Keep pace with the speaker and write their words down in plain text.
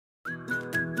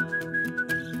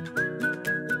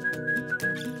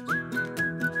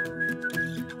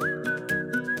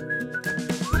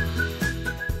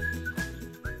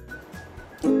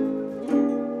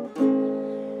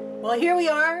Well, here we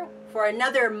are for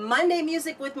another Monday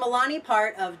Music with Milani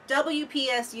part of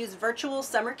WPSU's Virtual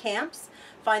Summer Camps.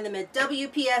 Find them at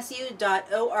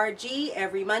WPSU.org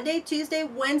every Monday, Tuesday,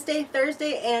 Wednesday,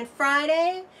 Thursday, and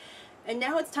Friday. And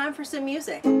now it's time for some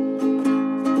music.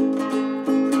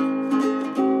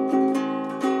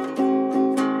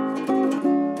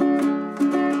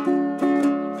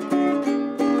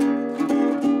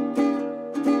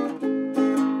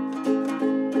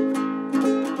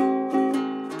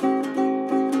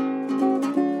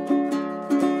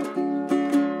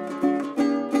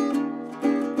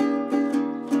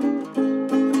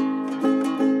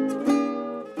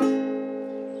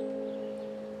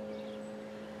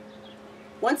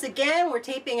 Once again, we're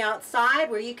taping outside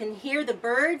where you can hear the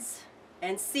birds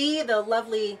and see the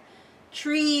lovely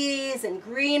trees and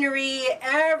greenery.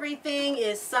 Everything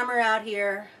is summer out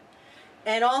here.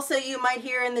 And also you might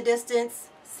hear in the distance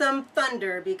some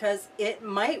thunder because it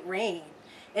might rain.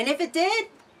 And if it did,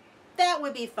 that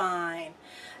would be fine.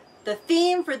 The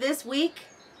theme for this week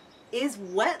is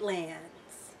wetlands.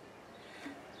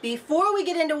 Before we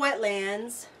get into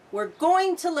wetlands, we're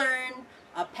going to learn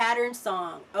a pattern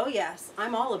song. Oh yes,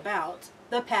 I'm all about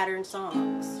the pattern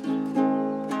songs.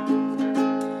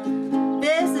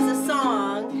 This is a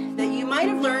song that you might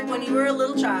have learned when you were a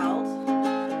little child,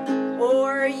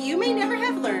 or you may never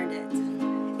have learned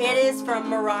it. It is from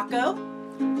Morocco.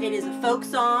 It is a folk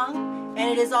song, and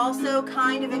it is also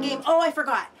kind of a game. Oh, I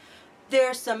forgot.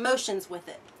 There's some motions with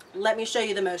it. Let me show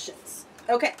you the motions.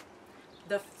 Okay,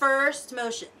 the first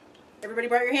motion. Everybody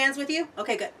brought your hands with you?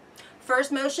 Okay, good.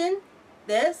 First motion,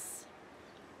 this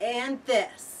and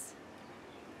this.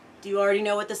 Do you already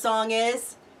know what the song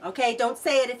is? Okay, don't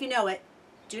say it if you know it.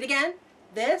 Do it again.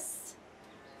 This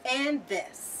and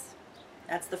this.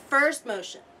 That's the first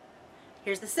motion.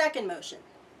 Here's the second motion.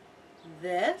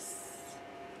 This,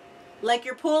 like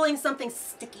you're pulling something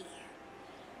sticky.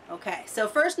 Okay, so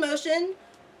first motion,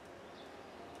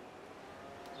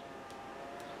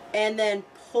 and then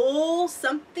pull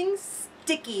something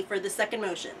sticky for the second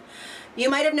motion. You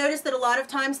might have noticed that a lot of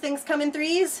times things come in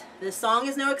threes. This song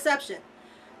is no exception.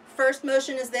 First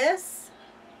motion is this.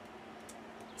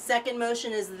 Second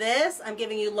motion is this. I'm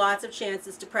giving you lots of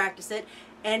chances to practice it.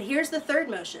 And here's the third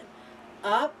motion.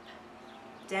 Up,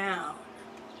 down,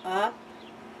 up,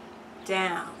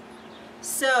 down.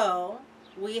 So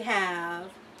we have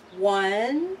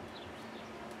 1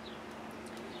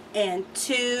 and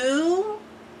 2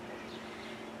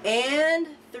 and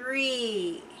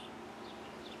 3.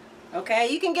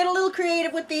 Okay, you can get a little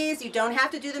creative with these. You don't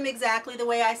have to do them exactly the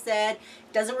way I said.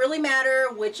 It doesn't really matter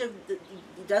which of the,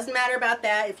 it doesn't matter about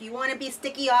that. If you want to be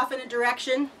sticky off in a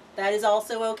direction, that is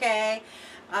also okay.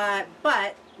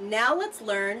 But now let's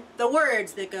learn the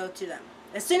words that go to them.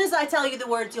 As soon as I tell you the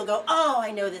words, you'll go, oh,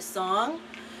 I know this song.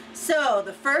 So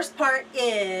the first part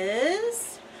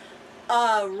is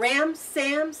ram,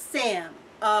 sam, sam.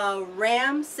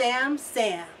 Ram, sam,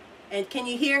 sam. And can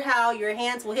you hear how your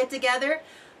hands will hit together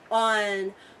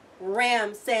on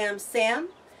ram, sam, sam?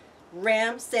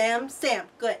 Ram, sam, sam.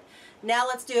 Good. Now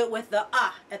let's do it with the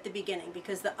at the beginning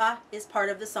because the is part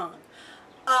of the song.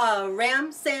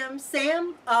 Ram, sam,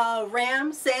 sam.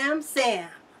 Ram, sam, sam.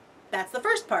 That's the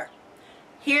first part.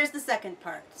 Here's the second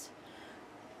part.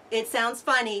 It sounds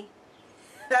funny.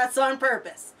 That's on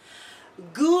purpose.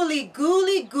 Gooly,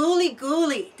 gooly, gooly,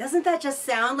 gooly. Doesn't that just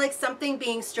sound like something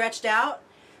being stretched out?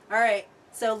 All right,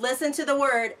 so listen to the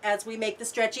word as we make the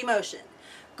stretchy motion.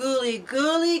 Gooly,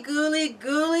 gooly, gooly,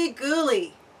 gooly,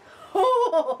 gooly.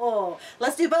 Oh,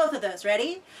 let's do both of those.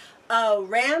 Ready?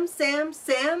 Ram, sam,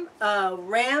 sam.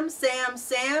 Ram, sam,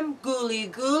 sam. Gooly,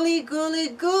 gooly, gooly,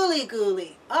 gooly,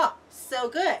 gooly. Oh, so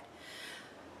good.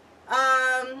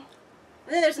 And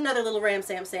then there's another little ram,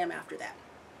 sam, sam after that.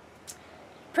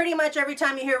 Pretty much every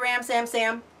time you hear ram, sam,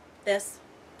 sam, this.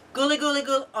 Gooly, gooly,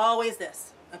 gooly, always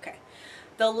this. Okay.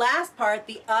 The last part,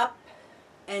 the up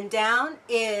and down,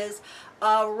 is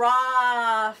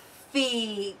Rafiq.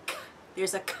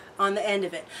 There's a k on the end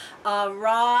of it.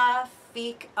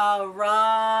 Rafiq,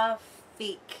 Rafiq.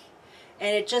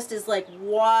 And it just is like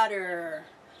water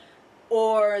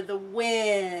or the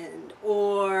wind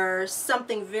or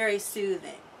something very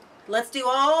soothing. Let's do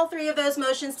all three of those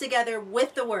motions together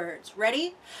with the words.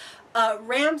 Ready?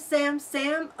 Ram, sam,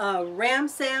 sam. Ram,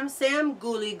 sam, sam.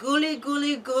 Gooly, gooly,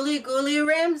 gooly, gooly, gooly.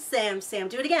 Ram, sam, sam.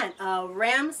 Do it again.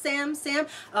 Ram, sam, sam.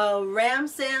 Ram,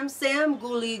 sam, sam.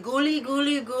 Gooly, gooly,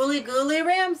 gooly, gooly, gooly.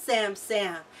 Ram, sam,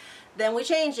 sam. Then we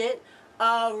change it.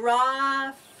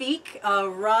 Rafiq,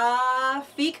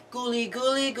 Rafiq, gooly,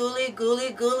 gooly, gooly,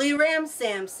 gooly, gooly, ram,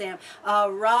 sam, sam.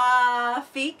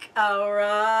 Rafiq,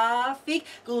 Rafiq,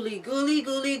 gooly, gooly,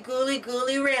 gooly, gooly,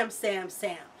 gooly, ram, sam,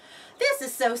 sam. This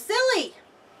is so silly.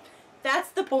 That's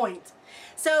the point.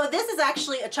 So this is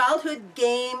actually a childhood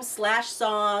game slash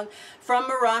song from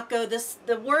Morocco.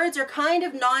 The words are kind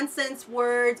of nonsense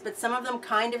words, but some of them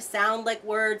kind of sound like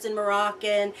words in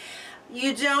Moroccan.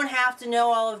 You don't have to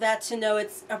know all of that to know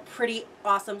it's a pretty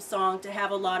awesome song to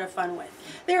have a lot of fun with.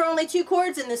 There are only 2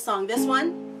 chords in this song, this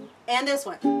one and this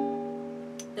one.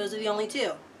 Those are the only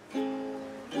 2.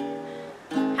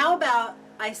 How about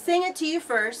I sing it to you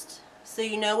first so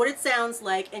you know what it sounds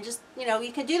like, and just, you know,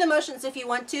 you can do the motions if you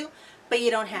want to, but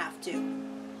you don't have to.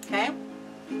 Okay?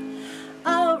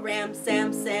 Oh, ram,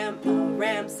 sam, sam, oh,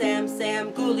 ram, sam,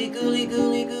 sam, gooly, gooly,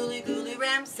 gooly, gooly, gooly,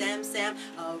 ram, sam, sam,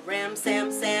 oh, ram,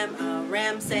 sam, sam, oh,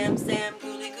 ram, sam, sam,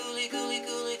 gooly, gooly, gooly,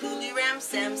 gooly, gooly, ram,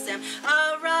 sam, sam,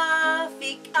 oh,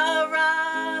 Rafik,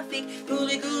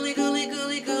 gooly, gooly, gooly,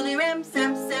 gooly, gooly, ram,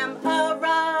 sam, sam, oh,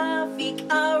 Rafik,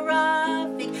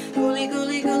 gooly,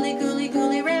 gooly, gooly, gooly,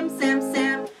 gooly, ram, sam,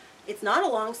 sam. It's not a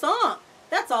long song.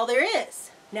 That's all there is.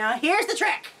 Now here's the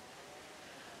trick.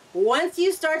 Once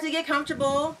you start to get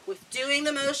comfortable with doing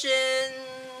the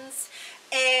motions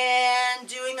and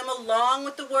doing them along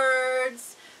with the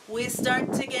words, we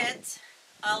start to get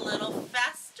a little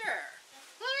faster.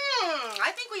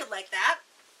 I think we like that.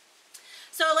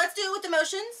 So let's do it with the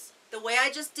motions, the way I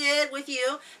just did with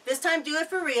you. This time do it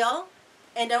for real.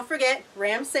 And don't forget,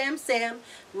 ram, sam, sam,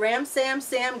 ram, sam,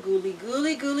 sam, gooly,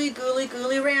 gooly, gooly, gooly,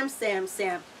 gooly, ram, sam,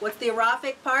 sam. What's the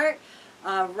Rafik part?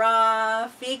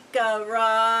 Rafik,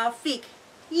 Rafik.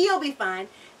 You'll be fine.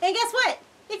 And guess what?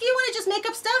 If you want to just make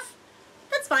up stuff,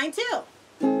 that's fine too.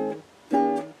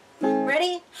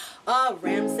 Ready?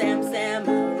 Ram, sam, sam,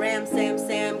 ram, sam,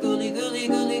 sam, gooly, gooly,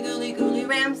 gooly, gooly, gooly,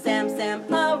 ram, sam, sam,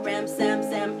 ram, sam,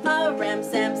 sam, ram,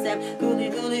 sam, sam, gooly,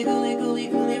 gooly, gooly, gooly,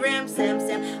 gooly, ram, sam,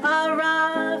 sam,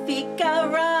 Rafik,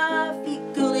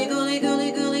 Rafik, gooly, gooly,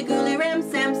 gooly, gooly, gooly, ram,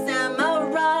 sam, sam,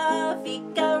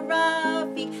 Rafik,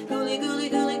 Rafik, gooly, gooly,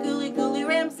 gooly, gooly, gooly,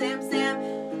 ram, sam, sam.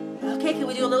 Okay, can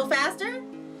we do a little faster?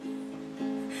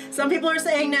 Some people are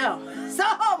saying no. So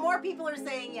more people are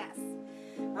saying yes.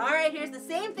 All right, here's the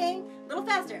same thing, a little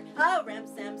faster. Oh, ram,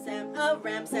 sam, sam, oh,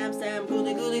 ram, sam, sam,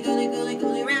 gooly, gooly, gooly, gooly,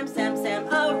 gooly, ram, sam, sam,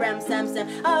 oh, ram, sam, sam,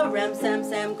 oh, ram, sam,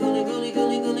 sam, gooly, gooly,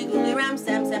 gooly, gooly, gooly, ram,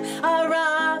 sam, sam, oh,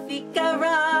 Rafik,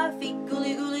 Rafik,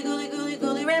 gooly, gooly, gooly, gooly,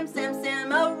 gooly, ram, sam,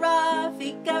 sam, oh,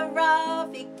 Rafik,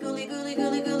 Rafik, gooly, gooly,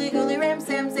 gooly, gooly, gooly, ram,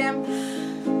 sam, sam.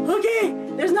 Okay,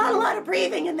 there's not a lot of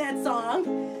breathing in that song.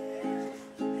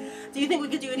 Do you think we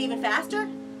could do it even faster?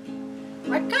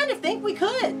 I kind of think we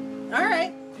could. All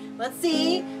right. Let's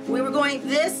see. We were going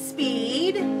this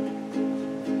speed.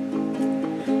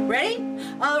 Ready?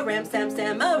 Oh, ram, sam,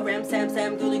 sam, oh, ram, sam,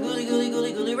 sam, gooly, gooly, gooly,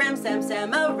 gooly, gooly, ram, sam,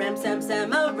 sam, oh, ram, sam,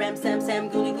 sam, oh, ram, sam, sam,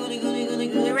 gooly, gooly, gooly, gooly,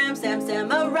 gooly, ram, sam,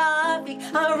 sam, oh, Rafik,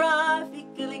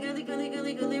 gooly, gooly, gooly,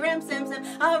 gooly, gooly, ram, sam, sam,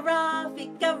 oh,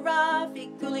 Rafik,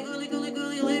 gooly, gooly, gooly,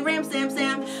 gooly, gooly, ram, sam,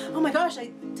 sam. Oh my gosh, I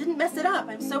didn't mess it up.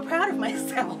 I'm so proud of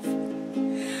myself.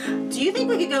 Do you think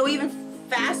we could go even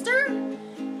faster?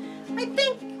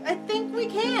 I think we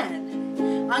can.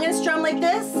 I'm gonna strum like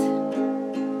this.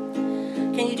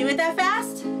 Can you do it that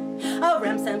fast? Oh,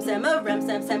 ram, sam, sam, oh, ram,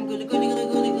 sam, sam, gooly, gooly, gooly,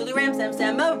 gooly, gooly, ram, sam,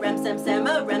 sam, oh, ram, sam, sam,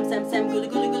 oh, ram, sam, sam, gooly,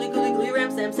 gooly, gooly, gooly, gooly,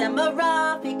 ram, sam, sam, oh,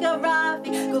 Rafik,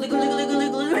 gooly, gooly, gooly, gooly,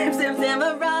 gooly, ram, sam, sam,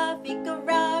 oh, Rafik,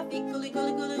 gooly,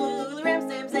 gooly, gooly, gooly, ram,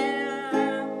 sam,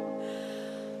 sam.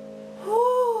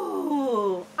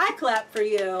 Whoo! I clap for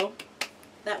you.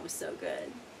 That was so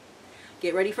good.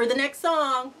 Get ready for the next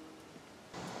song.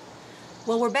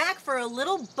 Well, we're back for a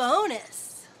little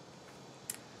bonus.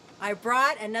 I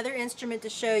brought another instrument to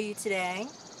show you today.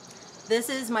 This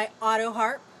is my auto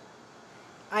harp.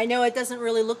 I know it doesn't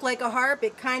really look like a harp.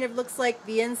 It kind of looks like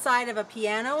the inside of a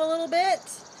piano a little bit.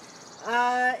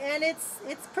 And it's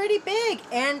pretty big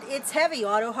and it's heavy.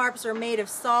 Auto harps are made of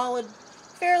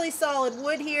fairly solid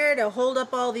wood here to hold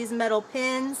up all these metal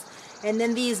pins. And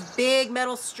then these big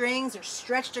metal strings are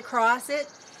stretched across it.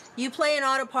 You play an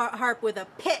auto harp with a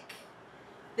pick.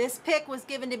 This pick was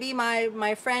given to me by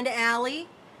my friend Allie.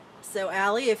 So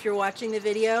Allie, if you're watching the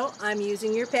video, I'm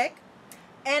using your pick.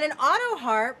 And an auto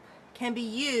harp can be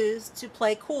used to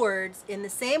play chords in the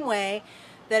same way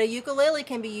that a ukulele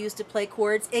can be used to play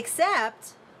chords,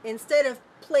 except instead of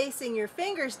placing your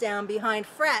fingers down behind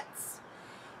frets,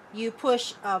 you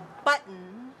push a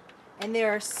button, and there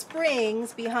are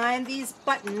springs behind these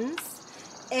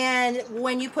buttons, and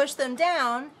when you push them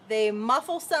down, they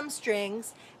muffle some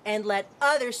strings and let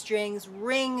other strings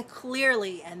ring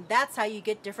clearly, and that's how you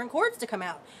get different chords to come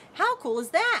out. How cool is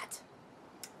that?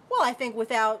 Well, I think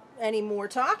without any more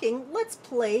talking, let's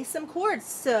play some chords.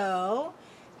 So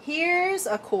here's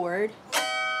a chord.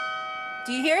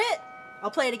 Do you hear it? I'll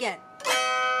play it again.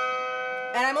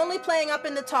 And I'm only playing up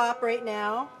in the top right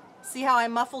now. See how I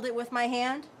muffled it with my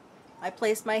hand? I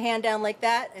placed my hand down like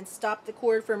that and stopped the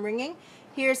chord from ringing.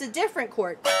 Here's a different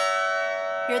chord.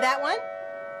 Hear that one?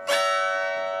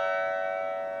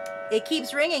 It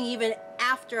keeps ringing even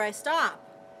after I stop.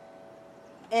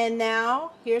 And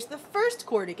now, here's the first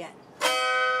chord again.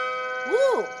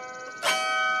 Woo!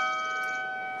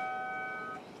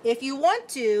 If you want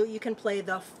to, you can play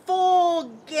the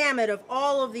full gamut of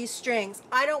all of these strings.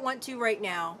 I don't want to right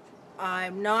now.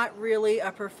 I'm not really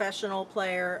a professional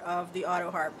player of the auto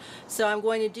harp. So I'm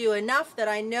going to do enough that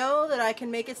I know that I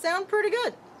can make it sound pretty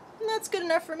good. And that's good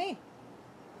enough for me.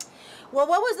 Well,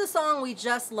 what was the song we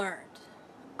just learned?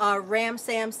 Ram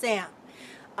Sam Sam.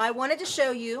 I wanted to show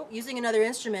you, using another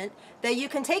instrument, that you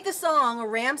can take the song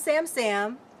Ram Sam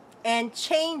Sam and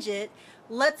change it.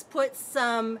 Let's put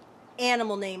some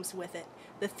animal names with it.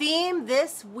 The theme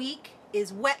this week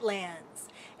is wetlands.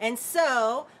 And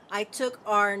so I took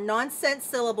our nonsense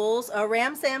syllables,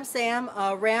 ram sam sam,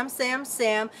 ram sam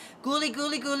sam, gooly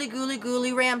gooly gooly gooly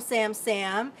gooly ram sam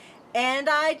sam, and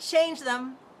I changed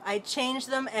them. I changed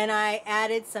them and I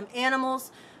added some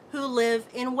animals who live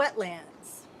in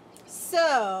wetlands.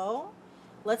 So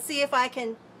let's see if I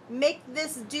can make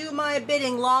this do my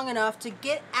bidding long enough to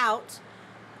get out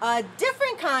a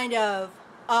different kind of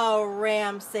a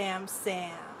ram sam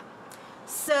sam.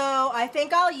 So I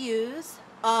think I'll use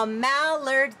a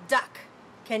mallard duck.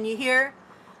 Can you hear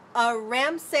a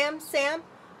ram sam sam?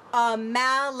 A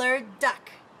mallard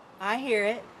duck. I hear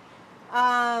it.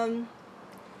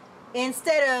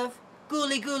 Instead of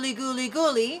gooly gooly gooly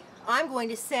gooly, I'm going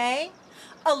to say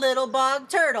a little bog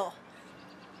turtle.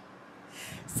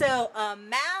 So a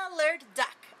mallard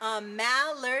duck, a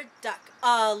mallard duck,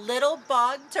 a little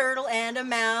bog turtle and a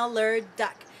mallard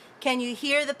duck. Can you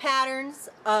hear the patterns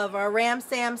of a ram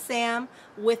sam sam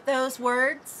with those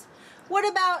words? What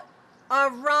about a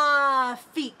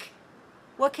Rafik?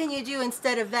 What can you do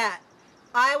instead of that?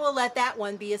 I will let that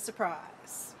one be a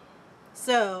surprise.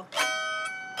 So,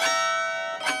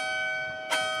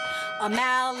 a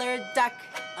mallard duck,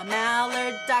 a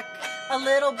mallard duck, a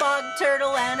little bog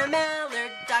turtle and a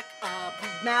mallard duck, a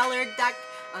mallard duck,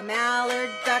 a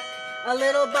mallard duck, a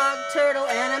little bog turtle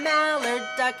and a mallard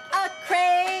duck, a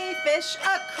crayfish,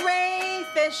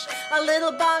 a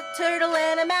little bog turtle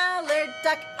and a mallard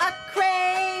duck, a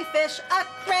crayfish,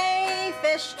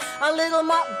 a little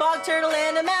bog turtle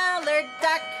and a mallard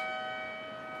duck.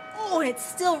 Oh, it's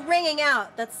still ringing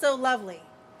out. That's so lovely.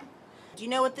 Do you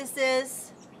know what this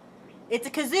is? It's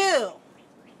a kazoo.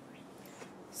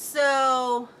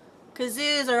 So,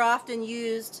 kazoos are often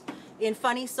used in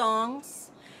funny songs.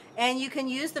 And you can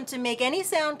use them to make any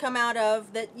sound come out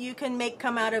of that you can make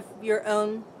come out of your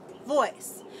own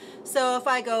voice. So if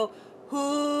I go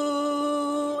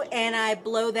hoo and I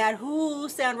blow that hoo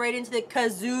sound right into the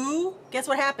kazoo, guess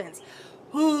what happens?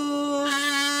 Hoo.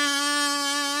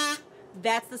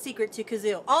 That's the secret to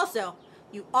kazoo. Also,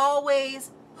 you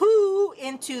always hoo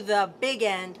into the big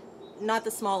end, not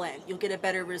the small end. You'll get a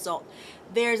better result.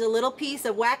 There's a little piece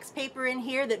of wax paper in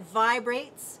here that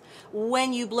vibrates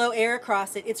when you blow air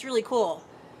across it. It's really cool.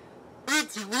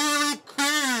 It's really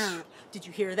cool. Did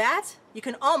you hear that? You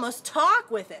can almost talk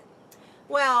with it.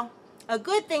 Well, a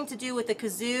good thing to do with the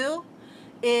kazoo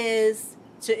is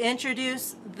to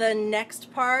introduce the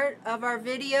next part of our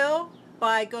video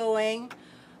by going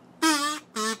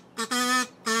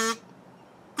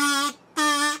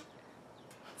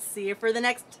see you for the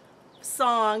next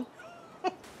song.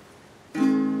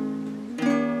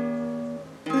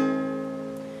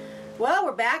 Well,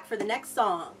 we're back for the next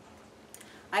song.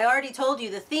 I already told you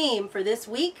the theme for this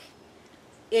week.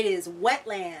 It is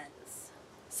wetlands.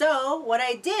 So what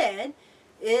I did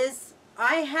is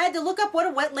I had to look up what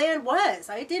a wetland was.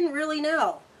 I didn't really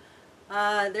know.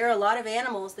 There are a lot of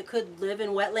animals that could live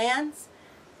in wetlands.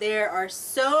 There are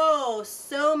so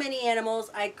many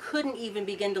animals I couldn't even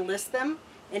begin to list them.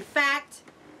 In fact,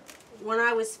 when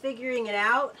I was figuring it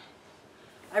out,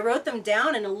 I wrote them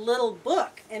down in a little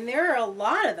book, and there are a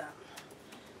lot of them.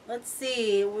 Let's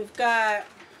see, we've got,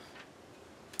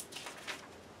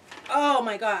 oh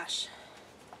my gosh,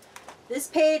 this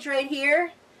page right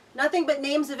here, nothing but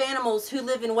names of animals who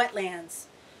live in wetlands.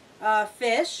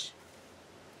 Fish,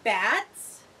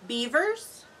 bats,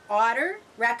 beavers, otter,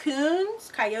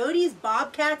 raccoons, coyotes,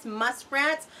 bobcats,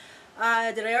 muskrats.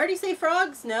 Did I already say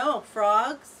frogs? No,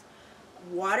 frogs,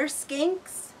 water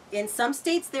skinks. In some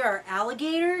states there are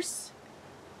alligators,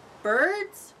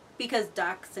 birds, because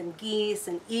ducks and geese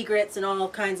and egrets and all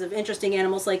kinds of interesting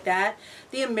animals like that.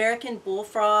 The American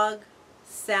bullfrog,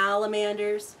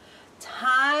 salamanders,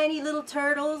 tiny little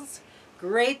turtles,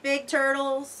 great big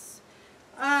turtles,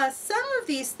 Some of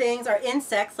these things are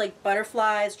insects like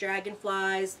butterflies,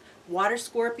 dragonflies, water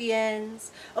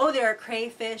scorpions. Oh, there are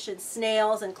crayfish and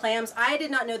snails and clams. I did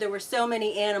not know there were so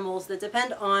many animals that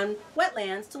depend on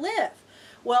wetlands to live.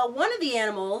 Well, one of the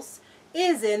animals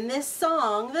is in this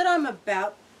song that I'm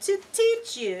about to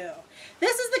teach you.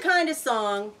 This is the kind of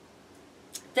song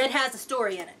that has a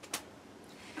story in it.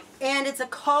 And it's a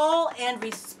call and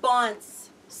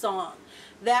response song.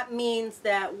 That means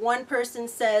that one person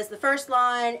says the first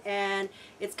line and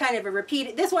it's kind of a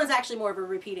repeat. This one's actually more of a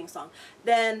repeating song.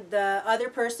 Then the other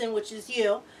person, which is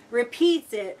you,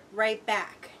 repeats it right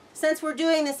back. Since we're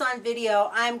doing this on video,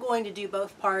 I'm going to do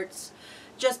both parts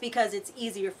just because it's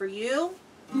easier for you.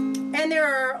 And there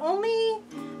are only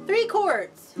 3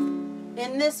 chords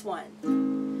in this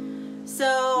one.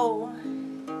 So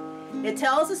it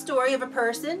tells a story of a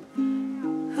person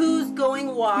who's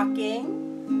going walking.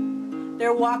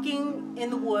 They're walking in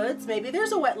the woods. Maybe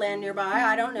there's a wetland nearby.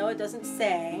 I don't know. It doesn't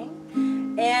say.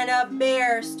 And a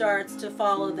bear starts to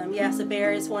follow them. Yes, a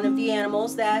bear is one of the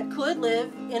animals that could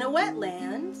live in a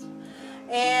wetland.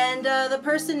 And the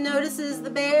person notices the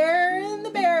bear, and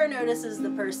the bear notices the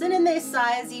person, and they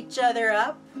size each other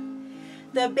up.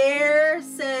 The bear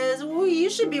says, well,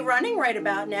 you should be running right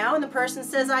about now. And the person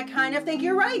says, I kind of think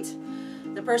you're right.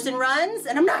 The person runs,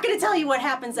 and I'm not going to tell you what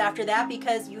happens after that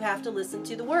because you have to listen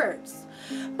to the words.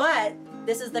 But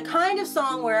this is the kind of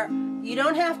song where you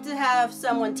don't have to have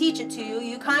someone teach it to you.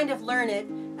 You kind of learn it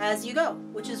as you go,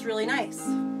 which is really nice.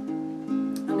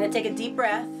 I'm going to take a deep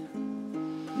breath.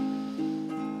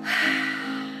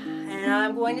 And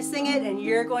I'm going to sing it, and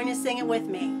you're going to sing it with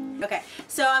me. Okay,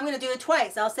 so I'm going to do it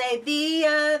twice. I'll say, the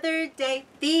other day,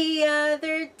 the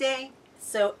other day.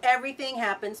 So everything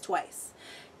happens twice.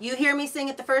 You hear me sing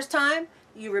it the first time,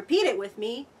 you repeat it with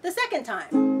me the second time.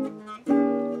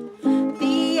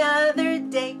 The other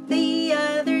day,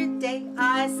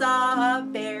 I saw a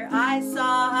bear,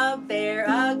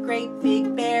 a great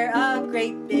big bear,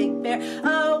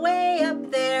 away up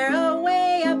there,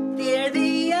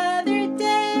 the other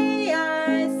day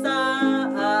I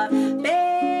saw a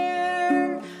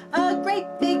bear, a great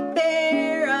big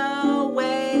bear,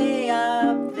 away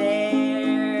up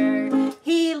there.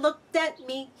 He looked at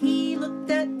me,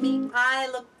 I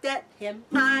looked at him,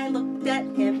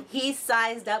 he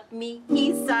sized up me,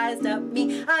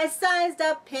 I sized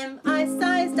up him,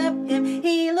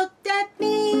 he looked at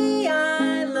me,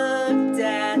 I looked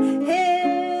at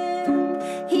him,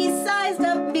 he sized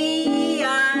up me,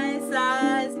 I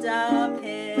sized up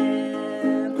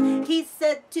him. He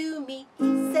said to me,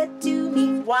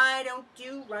 why don't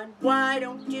you run,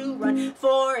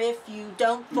 for if you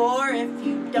don't,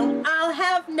 I'll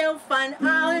have no fun,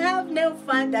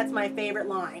 That's my favorite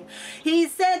line. He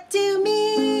said to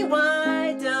me,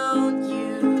 why don't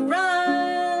you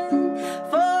run,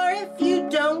 for if you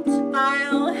don't,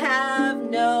 I'll have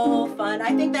no fun.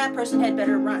 I think that person had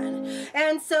better run.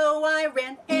 And so I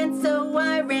ran,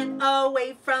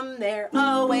 away from there,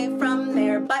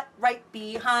 but right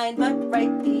behind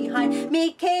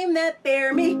me came that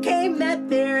bear,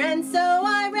 and so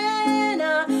I ran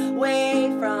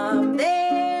away from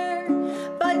there,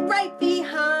 but right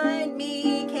behind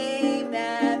me came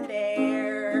that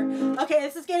bear. Okay,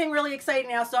 this is getting really exciting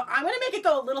now, so I'm going to make it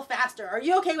go a little faster. Are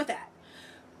you okay with that?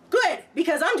 Good,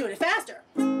 because I'm doing it faster.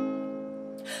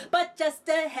 But just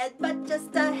ahead,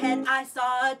 I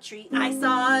saw a tree,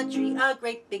 a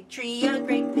great big tree,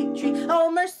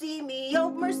 oh mercy me,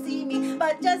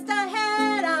 but just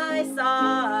ahead I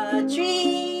saw a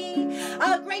tree,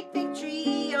 a great big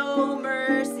tree, oh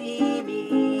mercy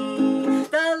me.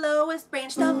 The lowest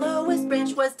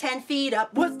branch was 10 feet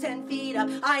up,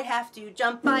 I'd have to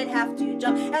jump,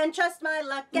 and trust my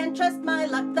luck,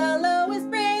 the lowest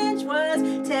branch was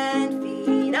 10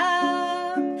 feet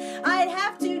up. I'd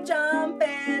have to jump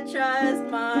and trust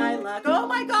my luck. Oh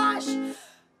my gosh!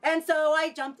 And so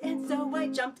I jumped into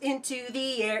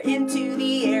the air,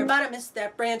 but I missed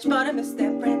that branch,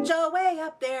 away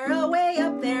up there.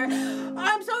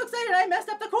 I'm so excited I messed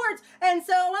up the chords. And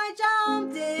so I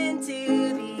jumped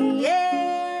into the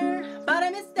air, but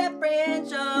I missed that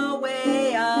branch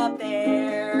away up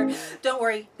there. Don't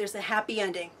worry, there's a happy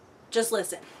ending. Just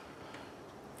listen.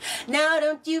 Now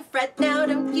don't you fret, and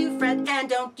don't you frown,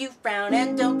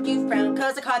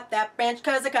 'cause I caught that branch,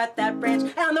 on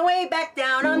the way back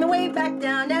down,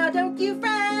 now don't you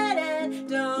fret, and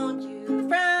don't you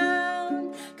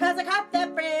frown, 'cause I caught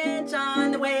that branch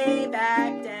on the way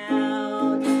back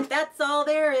down. That's all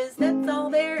there is,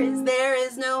 there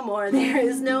is no more,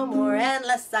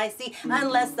 unless I see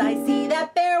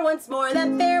that bear once more,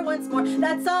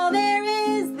 that's all there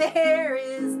is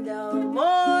no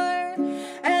more,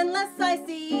 unless I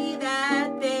see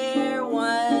that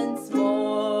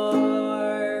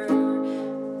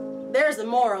a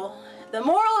moral. The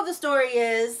moral of the story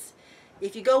is,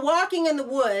 if you go walking in the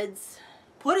woods,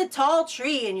 put a tall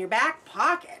tree in your back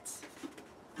pocket.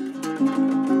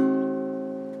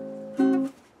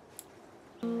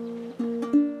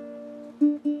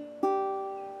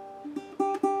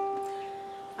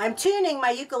 I'm tuning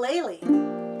my ukulele.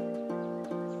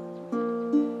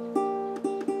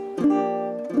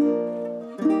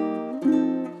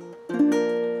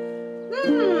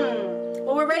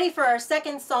 Well, we're ready for our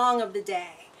second song of the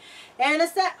day. And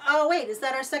oh wait, is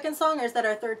that our second song or is that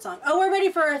our third song? Oh, we're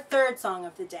ready for our third song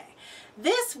of the day.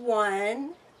 This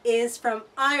one is from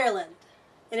Ireland,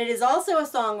 and it is also a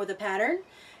song with a pattern,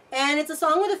 and it's a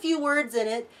song with a few words in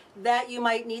it that you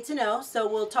might need to know, so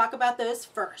we'll talk about those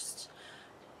first.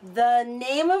 The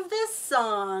name of this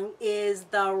song is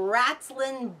The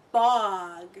Rattling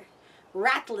Bog.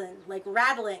 Rattling, like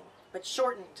rattling, but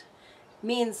shortened,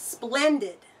 means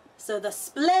splendid. So the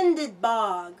splendid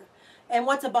bog. And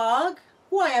what's a bog?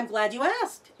 Why, I'm glad you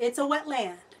asked. It's a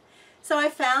wetland. So I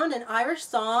found an Irish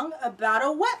song about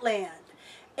a wetland.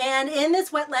 And in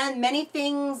this wetland, many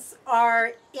things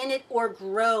are in it or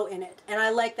grow in it. And I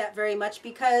like that very much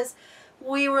because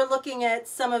we were looking at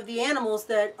some of the animals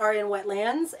that are in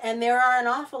wetlands, and there are an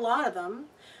awful lot of them.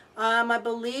 I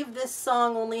believe this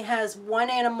song only has one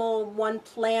animal, one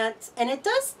plant, and it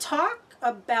does talk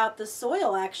about the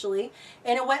soil actually.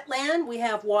 In a wetland, we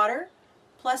have water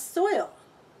plus soil.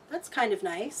 That's kind of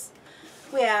nice.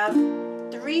 We have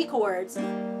 3 chords.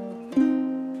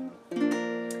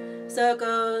 So it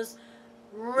goes,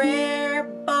 rare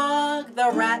bog, the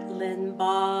rattling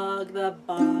bog, the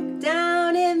bog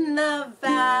down in the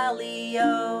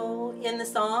valley-o, in the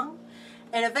song.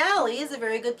 And a valley is a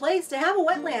very good place to have a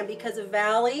wetland because a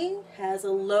valley has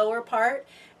a lower part,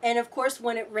 and of course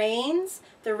when it rains,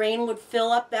 the rain would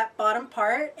fill up that bottom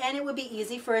part and it would be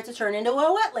easy for it to turn into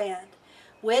a wetland,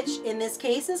 which in this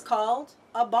case is called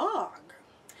a bog.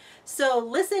 So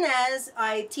listen as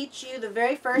I teach you the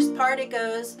very first part. It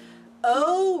goes,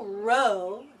 oh,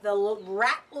 row, the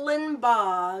rattling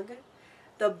bog,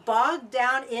 the bog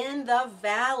down in the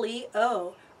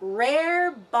valley-o.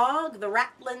 Rare bog, the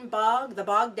rattling bog, the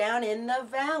bog down in the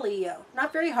valley-o.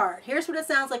 Not very hard. Here's what it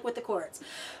sounds like with the chords.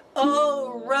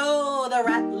 Oh, row, the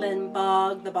rattling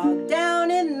bog, the bog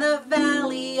down in the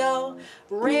valley-o.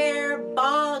 Rare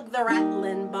bog, the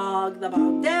rattling bog, the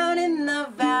bog down in the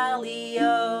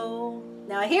valley-o.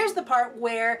 Now here's the part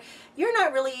where you're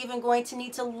not really even going to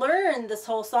need to learn this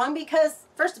whole song because,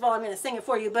 first of all, I'm going to sing it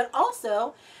for you, but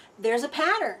also there's a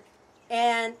pattern.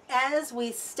 And as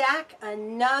we stack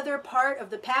another part of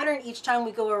the pattern each time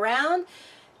we go around,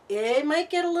 it might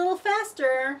get a little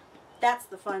faster. That's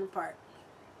the fun part.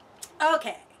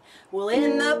 Okay, well,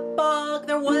 in the bog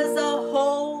there was a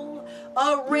hole,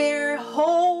 a rare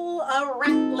hole, a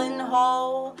rattling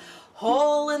hole.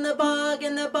 Hole in the bog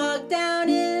down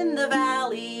in the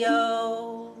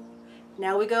valley-o.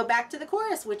 Now we go back to the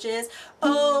chorus, which is,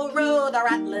 oh, row, the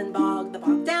rattling bog, the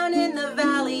bog down in the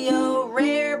valley-o.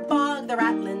 Rare bog, the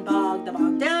rattling bog, the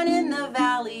bog down in the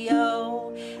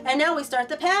valley-o. And now we start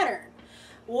the pattern.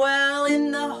 Well,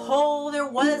 in the hole there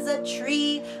was a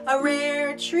tree, a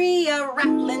rare tree, a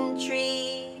rattling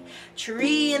tree.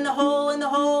 Tree in the hole, in the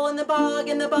hole, in the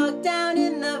bog down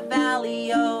in the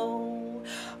valley-o.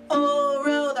 Oh,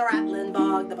 row, the rattling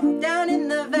bog, the bog down in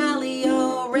the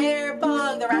valley-o. Rare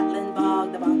bog, the rattling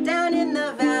bog, the bog down in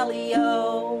the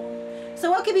valley-o.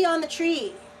 So what could be on the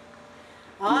tree?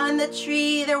 On the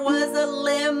tree there was a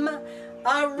limb,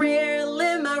 a rare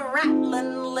limb, a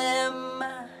rattling limb.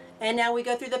 And now we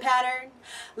go through the pattern.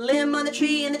 Limb on the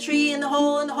tree, in the tree, in the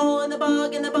hole, in the hole, in the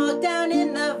bog down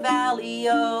in the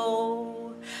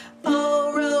valley-o.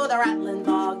 Oh, row, the rattling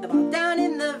bog, the bog down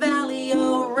in the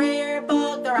valley-o. Rare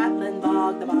bog, the rattling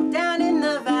bog, the bog down in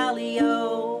the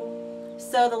valley-o.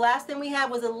 So the last thing we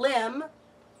had was a limb.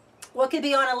 What could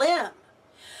be on a limb?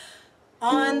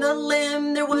 On the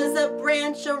limb there was a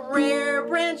branch, a rare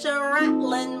branch, a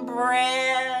rattling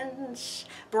branch.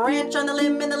 Branch on the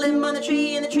limb, and the limb on the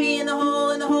tree, and the tree in the hole,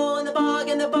 in the hole, in the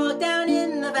bog down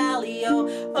in the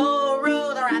valley-o. Oh,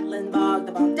 row, the rattling bog,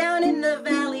 the bog down in the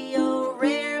valley-o.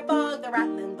 Rare bog, the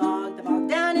rattling bog, the bog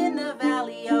down in the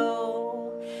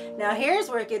valley-o. Now here's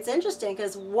where it gets interesting,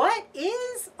 because what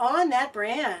is on that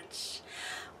branch?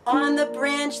 On the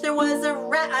branch there was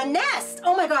a nest.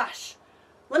 Oh my gosh.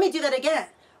 Let me do that again.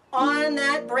 On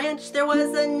that branch there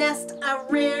was a nest, a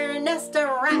rare nest, a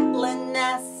rattling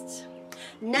nest.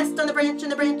 Nest on the branch,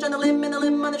 and the branch on the limb, and the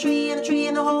limb on the tree, and the tree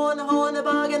in the hole, in the hole, in the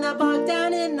bog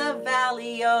down in the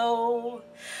valley-o.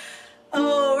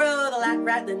 Oh, row, the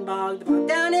rattling bog, the bog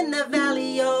down in the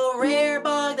valley-o. Rare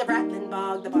bog, the rattling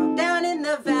bog, the bog down in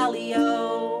the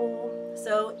valley-o.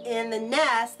 So in the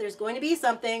nest, there's going to be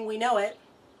something, we know it.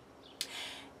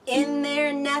 In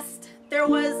their nest, there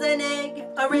was an egg,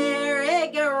 a rare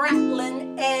egg, a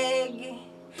rattling egg.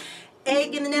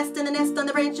 Egg in the nest, on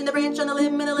the branch, on the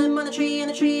limb, in the limb, on the tree, in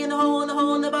the tree, in the hole, in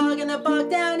the bog,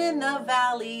 down in the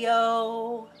valley,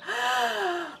 oh.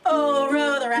 Oh,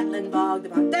 row the rattling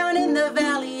bog down in the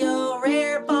valley, oh.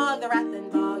 Rare bog, the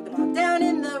rattling bog down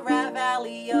in the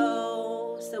valley,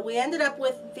 oh. So we ended up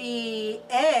with the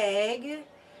egg.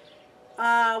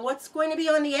 What's going to be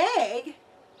on the egg?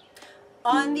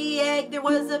 On the egg there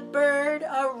was a bird,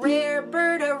 a rare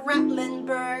bird, a rattling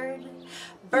bird.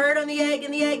 Bird on the egg,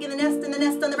 in the nest, on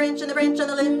the branch, on the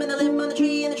limb, on the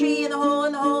tree, in the hole,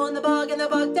 in the bog,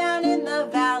 down in the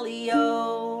valley,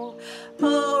 oh.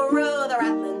 Oh, row the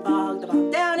rattling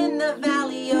bog down in the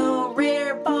valley, oh.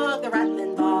 Rare bog, the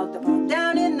rattling bog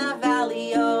down in the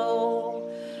valley, oh.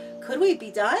 Could we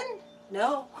be done?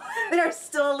 No, there's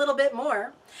still a little bit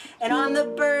more. And on the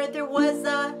bird there was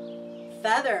a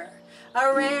feather,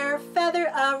 a rare feather,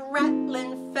 a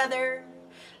rattling feather.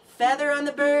 Feather on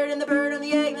the bird, and the bird on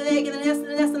the egg, and the egg in the nest,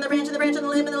 on the branch, on the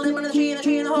limb, on the tree,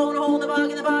 in the hole, in the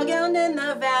bog, down in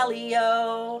the valley,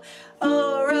 oh.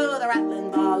 Oh, row the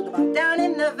rattling bog down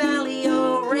in the valley,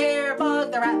 oh. Rare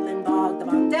bog, the rattling bog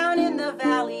down in the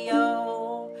valley,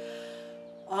 oh.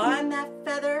 On that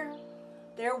feather,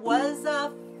 there was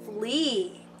a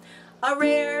flea, a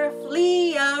rare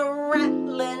flea, a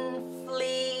rattling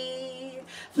flea.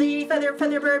 Flea, feather,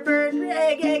 bird,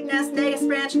 egg, nest,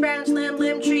 branch,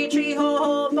 limb, tree,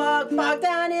 hole, bog,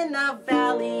 down in the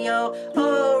valley, oh.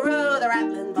 Oh, row the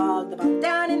rattling bog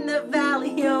down in the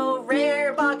valley, oh.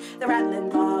 Rare bog, the rattling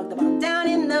bog down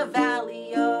in the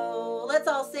valley, oh. Let's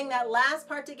all sing that last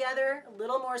part together a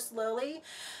little more slowly.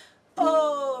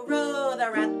 Oh, row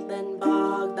the rattling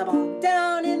bog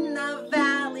down in the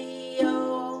valley,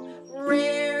 oh.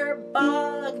 Rare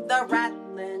bog, the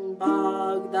rattling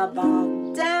bog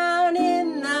down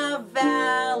in the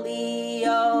valley,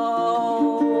 oh.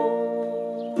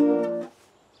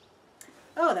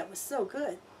 Oh, that was so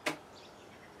good.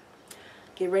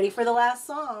 Get ready for the last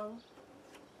song.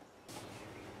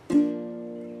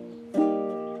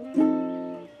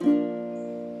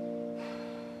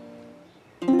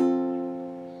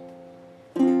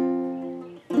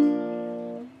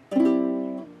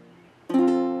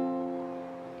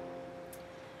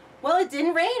 Well, it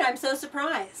didn't rain. I'm so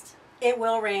surprised. It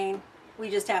will rain. We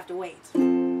just have to wait. So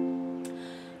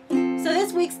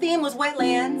this week's theme was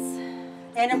wetlands.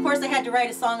 And of course I had to write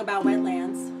a song about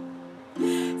wetlands.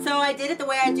 So I did it the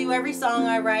way I do every song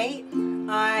I write.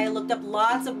 I looked up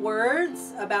lots of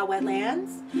words about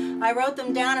wetlands. I wrote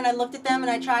them down and I looked at them and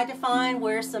I tried to find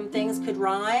where some things could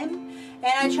rhyme.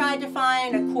 And I tried to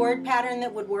find a chord pattern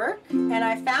that would work. And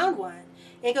I found one.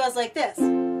 It goes like this.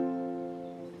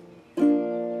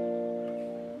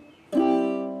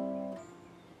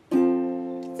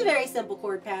 It's a very simple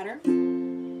chord pattern.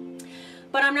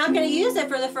 But I'm not going to use it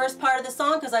for the first part of the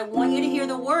song because I want you to hear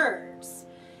the words.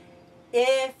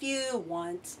 If you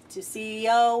want to see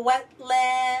a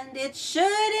wetland, it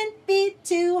shouldn't be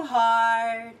too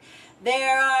hard.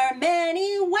 There are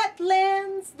many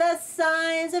wetlands the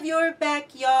size of your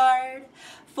backyard.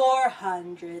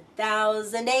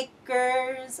 400,000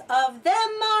 acres of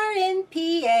them are in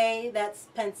PA, that's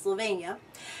Pennsylvania.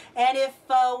 And if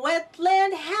a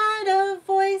wetland had a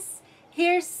voice,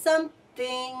 here's something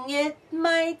it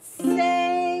might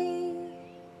say.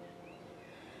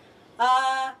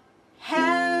 A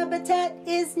habitat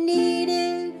is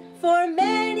needed for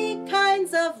many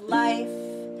kinds of life.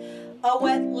 A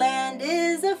wetland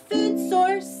is a food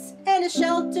source and a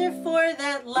shelter for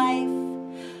that life.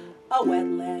 A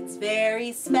wetland's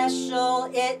very special.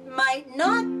 It might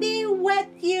not be wet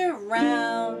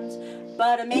year-round,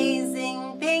 but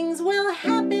amazing things will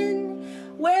happen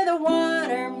where the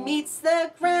water meets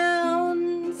the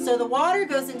ground. So the water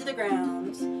goes into the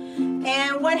ground.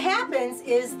 And what happens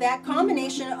is that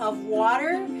combination of water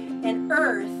and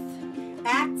earth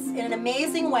acts in an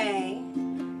amazing way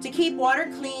to keep water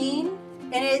clean,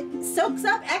 and it soaks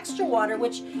up extra water,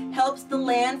 which helps the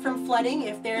land from flooding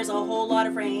if there's a whole lot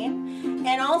of rain.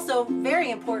 And also,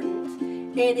 very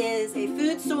important, it is a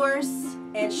food source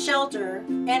and shelter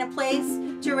and a place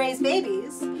to raise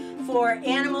babies for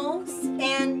animals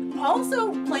and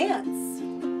also plants.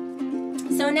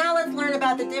 So now let's learn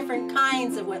about the different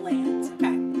kinds of wetlands.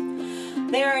 Okay.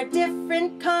 There are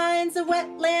different kinds of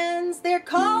wetlands. They're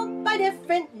called by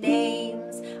different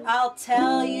names. I'll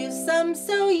tell you some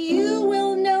so you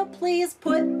will know. Please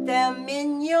put them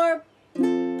in your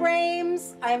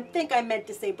brains. I think I meant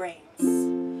to say brains.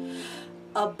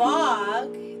 A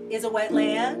bog is a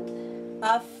wetland.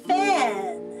 A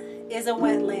fen is a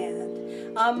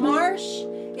wetland. A marsh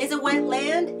is a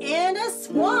wetland, and a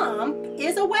swamp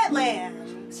is a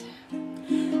wetland.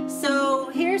 So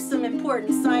here's some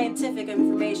important scientific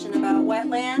information about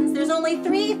wetlands. There's only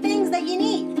 3 things that you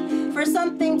need for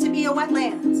something to be a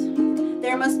wetland.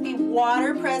 There must be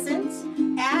water present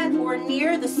at or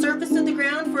near the surface of the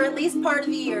ground for at least part of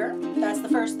the year. That's the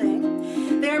first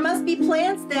thing. There must be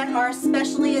plants that are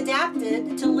specially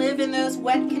adapted to live in those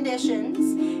wet conditions.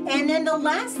 And then the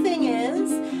last thing is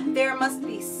there must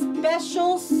be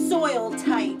special soil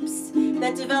types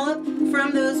that develop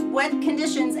from those wet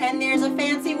conditions, and there's a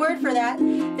fancy word for that.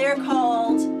 They're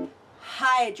called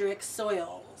hydric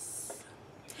soils.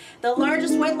 The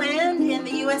largest wetland in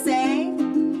the USA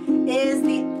is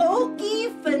the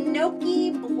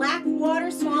Okefenokee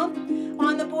Blackwater Swamp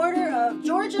on the border of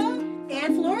Georgia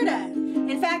and Florida.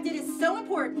 In fact, it is so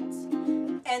important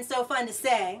and so fun to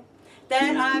say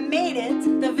that I made it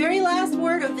the very last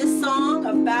word of this song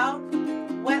about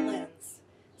wetlands.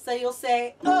 So you'll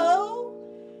say,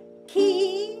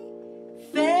 Okefenokee.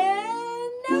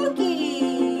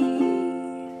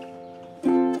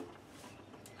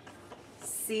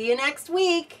 See you next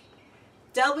week.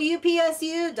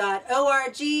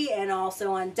 WPSU.org and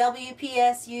also on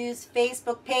WPSU's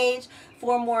Facebook page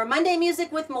for more Monday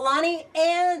Music with Milani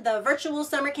and the virtual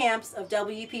summer camps of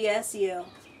WPSU.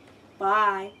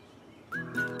 Bye.